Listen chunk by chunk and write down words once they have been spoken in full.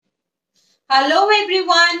Hello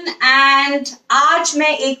everyone and आज मैं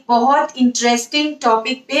एक बहुत इंटरेस्टिंग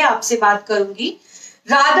टॉपिक पे आपसे बात करूंगी।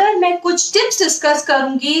 रादर मैं कुछ टिप्स डिस्कस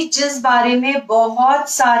करूंगी जिस बारे में बहुत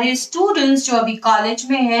सारे स्टूडेंट्स जो अभी कॉलेज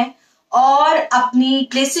में हैं और अपनी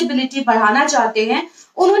प्लेसेबिलिटी बढ़ाना चाहते हैं,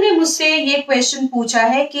 उन्होंने मुझसे ये क्वेश्चन पूछा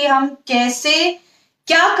है कि हम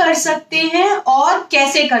क्या कर सकते हैं और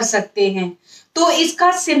कैसे कर सकते हैं। तो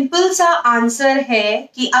इसका सिंपल सा आंसर है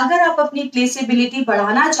कि अगर आप अपनी प्लेसेबिलिटी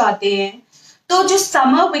बढ़ाना चाहते हैं तो जो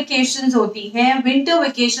समर वेकेशंस होती हैं, विंटर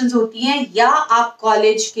वेकेशंस होती हैं, या आप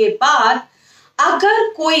कॉलेज के बाद अगर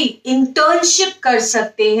कोई इंटर्नशिप कर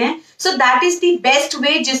सकते हैं, so that is the best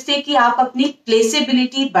way जिससे कि आप अपनी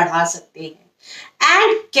प्लेसेबिलिटी बढ़ा सकते हैं।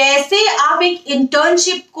 एंड कैसे आप एक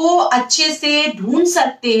इंटर्नशिप को अच्छे से ढूंढ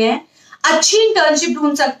सकते हैं, अच्छी इंटर्नशिप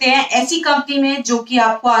ढूंढ सकते हैं ऐसी कंपनी में जो कि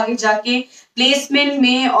आपको आगे जाके प्लेसमेंट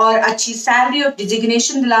में और अच्छी सैलरी और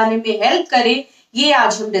डिजिग्नेशन दिलाने में हेल्प करे, ये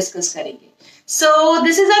आज हम डिस्कस करेंगे। So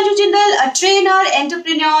this is Anju Jindal, a trainer,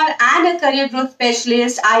 entrepreneur and a career growth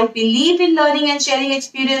specialist. I believe in learning and sharing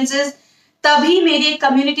experiences. तभी मेरी एक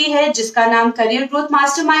कम्युनिटी है जिसका नाम करियर ग्रोथ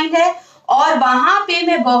मास्टरमाइंड है और वहां पे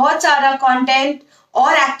मैं बहुत सारा कंटेंट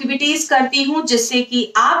और एक्टिविटीज करती हूं जिससे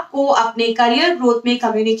कि आपको अपने करियर ग्रोथ में,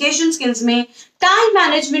 कम्युनिकेशन स्किल्स में, टाइम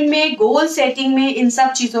मैनेजमेंट में, गोल सेटिंग में, इन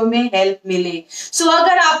सब चीजों में हेल्प मिले। सो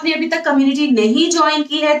अगर आपने अभी तक कम्युनिटी नहीं ज्वाइन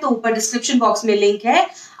की है तो ऊपर डिस्क्रिप्शन बॉक्स में लिंक है,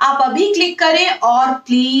 आप अभी क्लिक करें और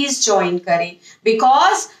प्लीज ज्वाइन करें,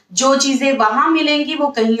 बिकॉज जो चीजें वहां मिलेंगी वो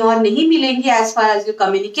कहीं और नहीं मिलेंगी as far as your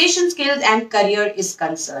communication skills and career is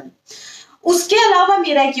concern. उसके अलावा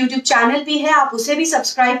मेरा एक YouTube चैनल भी है, आप उसे भी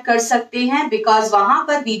सब्सक्राइब कर सकते हैं बिकॉज वहां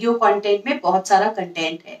पर वीडियो कंटेंट में बहुत सारा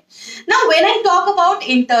कंटेंट है। Now when I talk about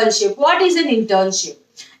internship, what is an internship?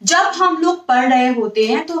 जब हम लोग पढ़ रहे होते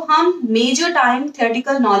हैं तो हम मेजर टाइम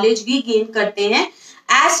थियोरेटिकल नॉलेज भी गेन करते हैं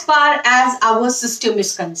as far as our system is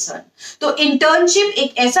concerned. तो इंटर्नशिप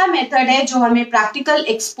एक ऐसा मेथड है जो हमें प्रैक्टिकल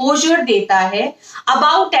एक्सपोजर देता है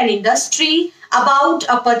about an industry, about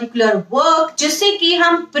a particular work, जिससे कि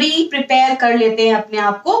हम प्रिपेयर कर लेते हैं अपने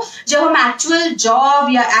आप को जब हम एक्चुअल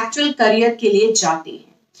जॉब या एक्चुअल करियर के लिए जाते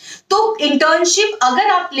हैं। तो इंटर्नशिप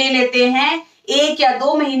अगर आप ले लेते हैं 1 या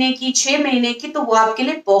 2 महीने की, 6 महीने की, तो वो आपके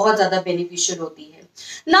लिए बहुत ज्यादा बेनिफिशियल होती है।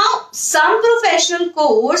 Now some professional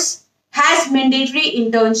course has mandatory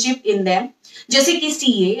internship in them, जैसे कि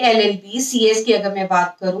CA, LLB, CS की अगर मैं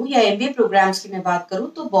बात करूं या MBA प्रोग्राम्स की मैं बात करूं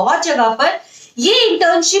तो बहुत जगह पर ये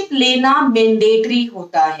इंटर्नशिप लेना मैंडेटरी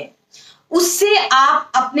होता है। उससे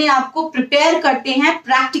आप अपने आप को प्रिपेयर करते हैं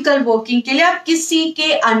प्रैक्टिकल वर्किंग के लिए। आप किसी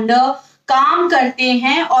के अंडर काम करते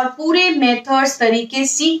हैं और पूरे मेथड्स, तरीके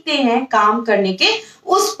सीखते हैं काम करने के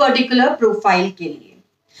उस पर्टिकुलर प्रोफाइल के लिए।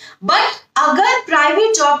 बट अगर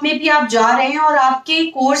प्राइवेट जॉब में भी आप जा रहे हैं और आपके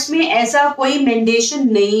कोर्स में ऐसा कोई मैंडेशन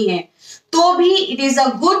नहीं है तो भी it is a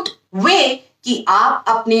good way कि आप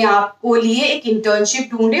अपने आप को लिए एक इंटर्नशिप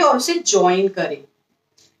ढूंढे और उसे ज्वाइन करें।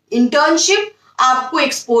 इंटर्नशिप आपको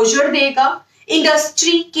एक्सपोजर देगा,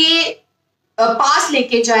 इंडस्ट्री के पास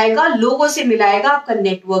लेके जाएगा, लोगों से मिलाएगा, आपका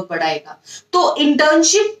नेटवर्क बढ़ाएगा। तो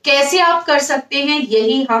इंटर्नशिप कैसे आप कर सकते हैं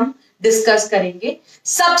यही हम डिस्कस करेंगे।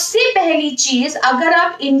 सबसे पहली चीज, अगर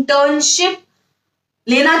आप इंटर्नशिप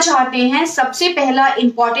लेना चाहते हैं, सबसे पहला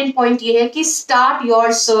इंपॉर्टेंट पॉइंट ये है कि start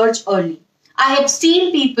your search early. I have seen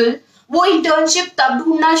people वो इंटर्नशिप तब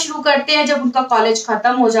ढूंढना शुरू करते हैं जब उनका कॉलेज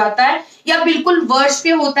खत्म हो जाता है या बिल्कुल वर्ष पे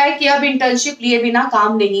होता है कि अब इंटर्नशिप लिए बिना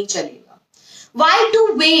काम नहीं चलेगा। Why to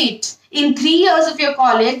wait? In 3 years of your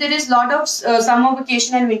college, there is lot of summer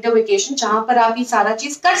vacation and winter vacation जहां पर आप ये सारा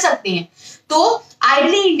चीज कर सकते हैं। तो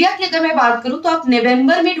आइडली इंडिया की अगर मैं बात करूं तो आप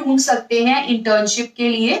नवंबर में ढूंढ सकते हैं इंटर्नशिप के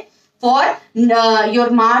लिए फॉर योर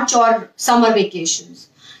मार्च और समर वेकेशंस।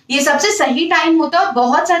 ये सबसे सही टाइम होता है।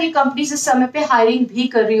 बहुत सारी कंपनीज इस समय पे हायरिंग भी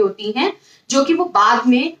कर रही होती हैं जो कि वो बाद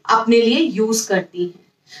में अपने लिए यूज करती हैं।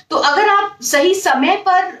 तो अगर आप सही समय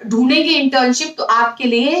पर ढूंढेंगे इंटर्नशिप तो आपके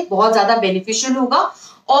लिए बहुत ज्यादा बेनिफिशियल होगा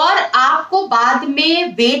और आपको बाद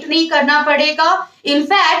में वेट नहीं करना पड़ेगा।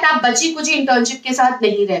 इनफैक्ट आप बची कुछ इंटर्नशिप के साथ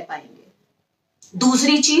नहीं रह पाएंगे।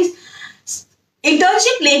 दूसरी चीज,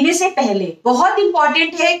 इंटर्नशिप लेने से पहले बहुत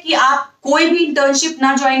इंपॉर्टेंट है कि आप कोई भी इंटर्नशिप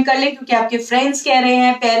ना ज्वाइन कर ले क्योंकि आपके फ्रेंड्स कह रहे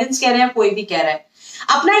हैं, पेरेंट्स कह रहे हैं, कोई भी कह रहा है।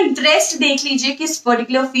 अपना इंटरेस्ट देख लीजिए किस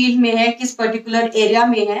पर्टिकुलर फील्ड में है, किस पर्टिकुलर एरिया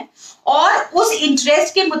में है और उस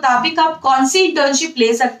इंटरेस्ट के मुताबिक आप कौन सी इंटर्नशिप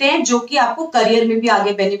ले सकते हैं जो कि आपको करियर में भी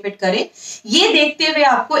आगे बेनिफिट करे। ये देखते हुए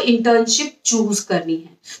आपको इंटर्नशिप चूज करनी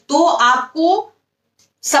है। तो आपको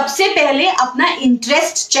सबसे पहले अपना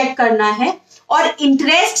इंटरेस्ट चेक करना है और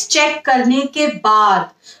इंटरेस्ट चेक करने के बाद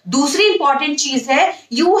दूसरी इंपॉर्टेंट चीज है,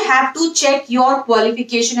 you have to check your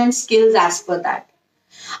qualification and skills as per that.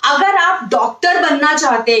 अगर आप डॉक्टर बनना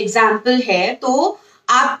चाहते हैं, एग्जाम्पल है, तो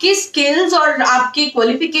आपकी स्किल्स और आपकी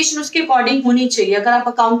क्वालिफिकेशन उसके अकॉर्डिंग होनी चाहिए। अगर आप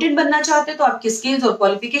अकाउंटेंट बनना चाहते हैं तो आपकी स्किल्स और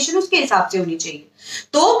क्वालिफिकेशन उसके हिसाब से होनी चाहिए।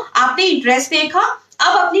 तो आपने इंटरेस्ट देखा,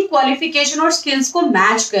 अब अपनी क्वालिफिकेशन और स्किल्स को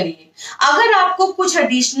मैच करिए। अगर आपको कुछ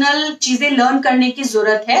एडिशनल चीजें लर्न करने की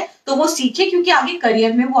जरूरत है तो वो सीखिए, क्योंकि आगे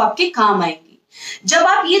करियर में वो आपके काम आएंगी। जब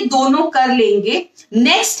आप ये दोनों कर लेंगे,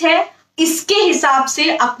 नेक्स्ट है इसके हिसाब से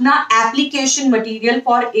अपना एप्लीकेशन मटेरियल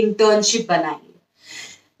फॉर इंटर्नशिप बनाइए।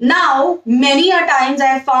 Now many a times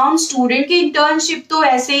I found student की इंटर्नशिप तो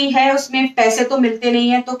ऐसे ही है, उसमें पैसे तो मिलते नहीं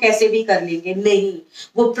है तो कैसे भी कर लेंगे। नहीं,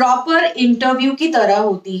 वो प्रॉपर इंटरव्यू की तरह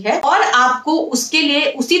होती है और आपको उसके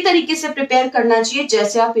लिए उसी तरीके से प्रिपेयर करना चाहिए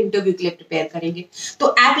जैसे आप इंटरव्यू के लिए प्रिपेयर करेंगे।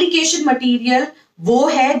 तो एप्लीकेशन मटेरियल वो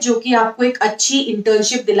है जो कि आपको एक अच्छी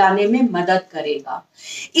इंटर्नशिप दिलाने में मदद करेगा।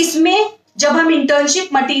 इसमें जब हम इंटर्नशिप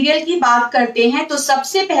मटेरियल की बात करते हैं तो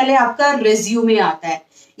सबसे पहले आपका रेज्यूमे आता है।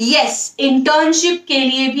 यस, इंटर्नशिप के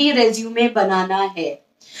लिए भी रेज्यूमे बनाना है।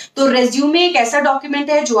 तो रेज्यूमे एक ऐसा डॉक्यूमेंट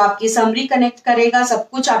है जो आपकी समरी कनेक्ट करेगा, सब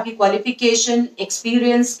कुछ आपकी क्वालिफिकेशन,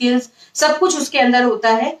 एक्सपीरियंस, स्किल्स सब कुछ उसके अंदर होता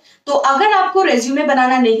है। तो अगर आपको रेज्यूमे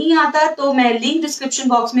बनाना नहीं आता तो मैं लिंक डिस्क्रिप्शन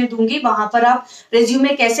बॉक्स में दूंगी, वहां पर आप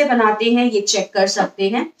रेज्यूमे कैसे बनाते हैं ये चेक कर सकते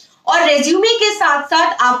हैं। और रेज्यूमे के साथ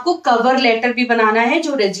साथ आपको कवर लेटर भी बनाना है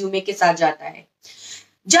जो रेज्यूमे के साथ जाता है।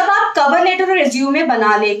 जब आप कवर लेटर और रेज्यूमे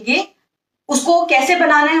बना लेंगे, उसको कैसे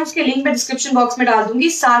बनाना है उसके लिंक मैं डिस्क्रिप्शन बॉक्स में डाल दूंगी।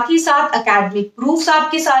 साथ ही साथ एकेडमिक प्रूफ्स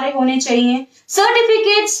आपके सारे होने चाहिए,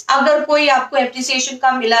 सर्टिफिकेट्स अगर कोई आपको एप्रिसिएशन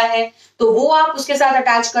का मिला है तो वो आप उसके साथ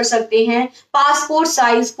अटैच कर सकते हैं, पासपोर्ट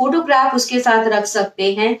साइज फोटोग्राफ उसके साथ रख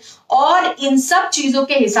सकते हैं। और इन सब चीजों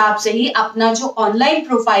के हिसाब से ही अपना जो ऑनलाइन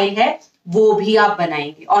प्रोफाइल है वो भी आप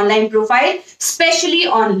बनाएंगे। Online profile specially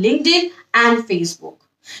on LinkedIn and Facebook,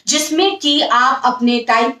 जिसमें कि आप अपने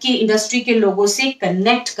टाइप के इंडस्ट्री के लोगों से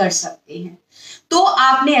कनेक्ट कर सकते हैं। तो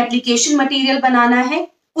आपने एप्लीकेशन मटेरियल बनाना है,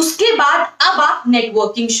 उसके बाद अब आप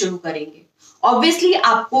नेटवर्किंग शुरू करेंगे। ऑब्वियसली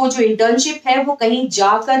आपको जो इंटर्नशिप है वो कहीं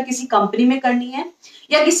जाकर किसी कंपनी में करनी है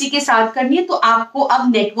या किसी के साथ करनी है, तो आपको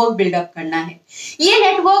अब नेटवर्क बिल्डअप करना है। ये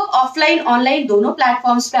नेटवर्क ऑफलाइन ऑनलाइन दोनों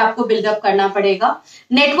प्लेटफॉर्म्स पे आपको बिल्डअप करना पड़ेगा।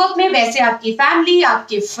 नेटवर्क में वैसे आपकी फैमिली,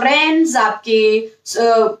 आपके फ्रेंड्स,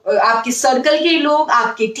 आपके सर्कल के लोग,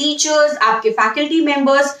 आपके टीचर्स, आपके फैकल्टी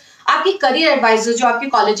मेंबर्स, आपके करियर एडवाइजर जो आपके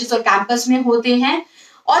कॉलेजेस और कैंपस में होते हैं,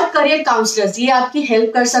 और करियर काउंसलर्स, ये आपकी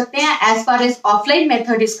हेल्प कर सकते हैं as far as offline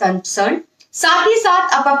method is concern. साथ ही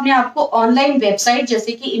साथ आप अपने आप को ऑनलाइन वेबसाइट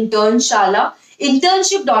जैसे कि इंटर्नशाला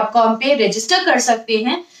internship.com पे रजिस्टर कर सकते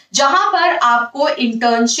हैं, जहां पर आपको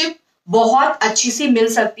इंटर्नशिप बहुत अच्छी सी मिल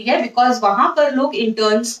सकती है, बिकॉज वहां पर लोग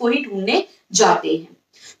इंटर्न्स को ही ढूंढने जाते हैं।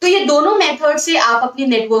 तो ये दोनों मेथड से आप अपनी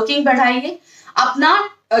नेटवर्किंग बढ़ाइए, अपना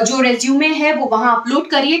जो रेज्यूमे है वो वहां अपलोड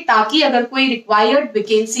करिए, ताकि अगर कोई रिक्वायर्ड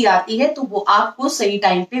वैकेंसी आती है तो वो आपको सही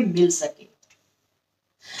टाइम पे मिल सके।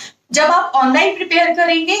 जब आप ऑनलाइन प्रिपेयर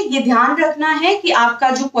करेंगे, ये ध्यान रखना है कि आपका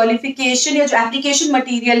जो क्वालिफिकेशन या जो एप्लीकेशन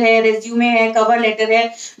मटेरियल है, रेज्यूमे है, कवर लेटर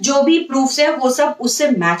है, जो भी प्रूफ्स है वो सब उससे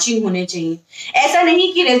मैचिंग होने चाहिए। ऐसा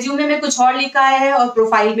नहीं कि रेज्यूमे में कुछ और लिखा है और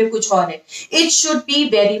प्रोफाइल में कुछ और है। It should be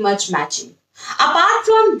very much matching. Apart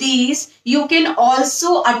from these, you can also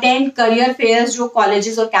attend career fairs जो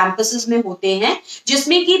कॉलेजेस और कैंपसेस में होते हैं,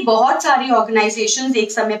 जिसमें कि बहुत सारी ऑर्गेनाइजेशंस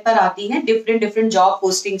एक समय पर आती हैं डिफरेंट जॉब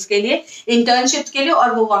पोस्टिंग्स के लिए, इंटर्नशिप्स के लिए,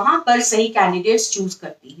 और वो वहां पर सही कैंडिडेट्स चूज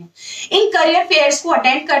करती हैं। इन करियर फेयर्स को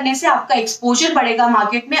अटेंड करने से आपका एक्सपोजर बढ़ेगा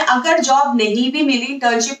मार्केट में। अगर जॉब नहीं भी मिली,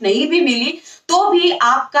 इंटर्नशिप नहीं भी मिली, तो भी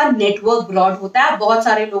आपका नेटवर्क ब्रॉड होता है, आप बहुत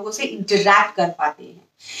सारे लोगों से इंटरैक्ट कर पाते हैं।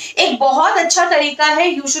 एक बहुत अच्छा तरीका है,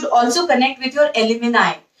 you should also connect with your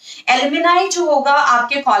alumni. Alumni जो होगा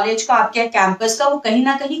आपके कॉलेज का, आपके कैंपस का, वो कहीं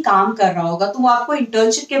ना कहीं काम कर रहा होगा, तो वो आपको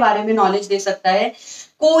इंटर्नशिप के बारे में नॉलेज दे सकता है।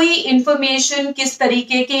 कोई इंफॉर्मेशन, किस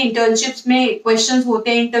तरीके के इंटर्नशिप्स में क्वेश्चंस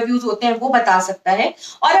होते हैं, इंटरव्यूज होते हैं, वो बता सकता है।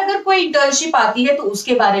 और अगर कोई इंटर्नशिप आती है तो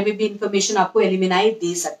उसके बारे में भी इंफॉर्मेशन आपको एलुमनाई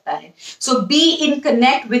दे सकता है। सो be in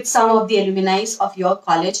connect with some of the एलुमनाइज of your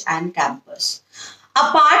college and campus.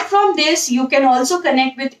 Apart from this, you can also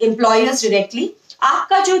connect with employers directly.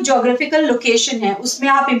 आपका जो ज्योग्राफिकल लोकेशन है उसमें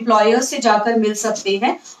आप एम्प्लॉयर्स से जाकर मिल सकते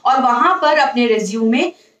हैं और वहां पर अपने रेज्यूमे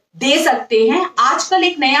दे सकते हैं। आजकल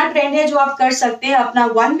एक नया ट्रेंड है जो आप कर सकते हैं, अपना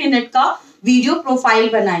 1 मिनट का वीडियो प्रोफाइल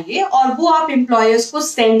बनाइए और वो आप एम्प्लॉयर्स को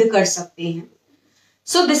सेंड कर सकते हैं।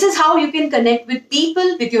 So this is how you can connect with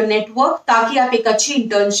people, with your network, ताकि आप एक अच्छी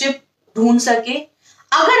इंटर्नशिप ढूंढ सके।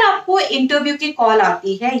 अगर आपको इंटरव्यू की कॉल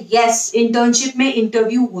आती है, यस इंटर्नशिप में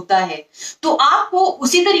इंटरव्यू होता है, तो आपको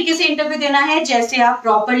उसी तरीके से इंटरव्यू देना है जैसे आप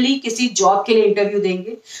प्रॉपरली किसी जॉब के लिए इंटरव्यू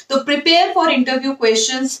देंगे। तो prepare for interview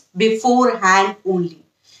questions before hand only.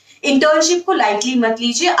 Internship को लाइटली मत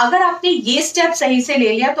लीजिए। अगर आपने ये स्टेप सही से ले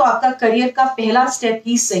लिया तो आपका करियर का पहला स्टेप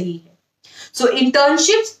ही सही है। सो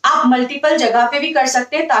इंटर्नशिप्स आप मल्टीपल जगह पे भी कर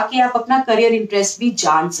सकते हैं ताकि आप अपना करियर इंटरेस्ट भी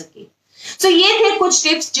जान सके। सो ये थे कुछ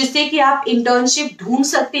टिप्स जिससे कि आप इंटर्नशिप ढूंढ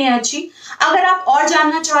सकते हैं अच्छी। अगर आप और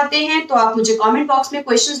जानना चाहते हैं तो आप मुझे कमेंट बॉक्स में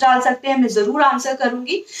क्वेश्चंस डाल सकते हैं, मैं जरूर आंसर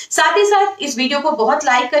करूंगी। साथ ही साथ इस वीडियो को बहुत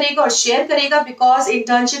लाइक करेगा और शेयर करेगा, बिकॉज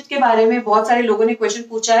इंटर्नशिप के बारे में बहुत सारे लोगों ने क्वेश्चन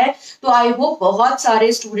पूछा है, तो आई होप बहुत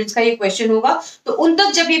सारे स्टूडेंट्स का ये क्वेश्चन होगा, तो उन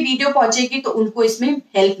तक जब ये वीडियो पहुंचेगी तो उनको इसमें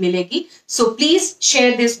हेल्प मिलेगी। So please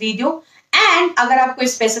share this video. And अगर आप कोई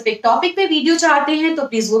स्पेसिफिक टॉपिक पे वीडियो चाहते हैं तो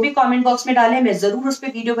प्लीज वो भी कमेंट बॉक्स में डालें, मैं जरूर उस पर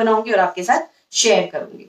वीडियो बनाऊंगी और आपके साथ शेयर करूंगी।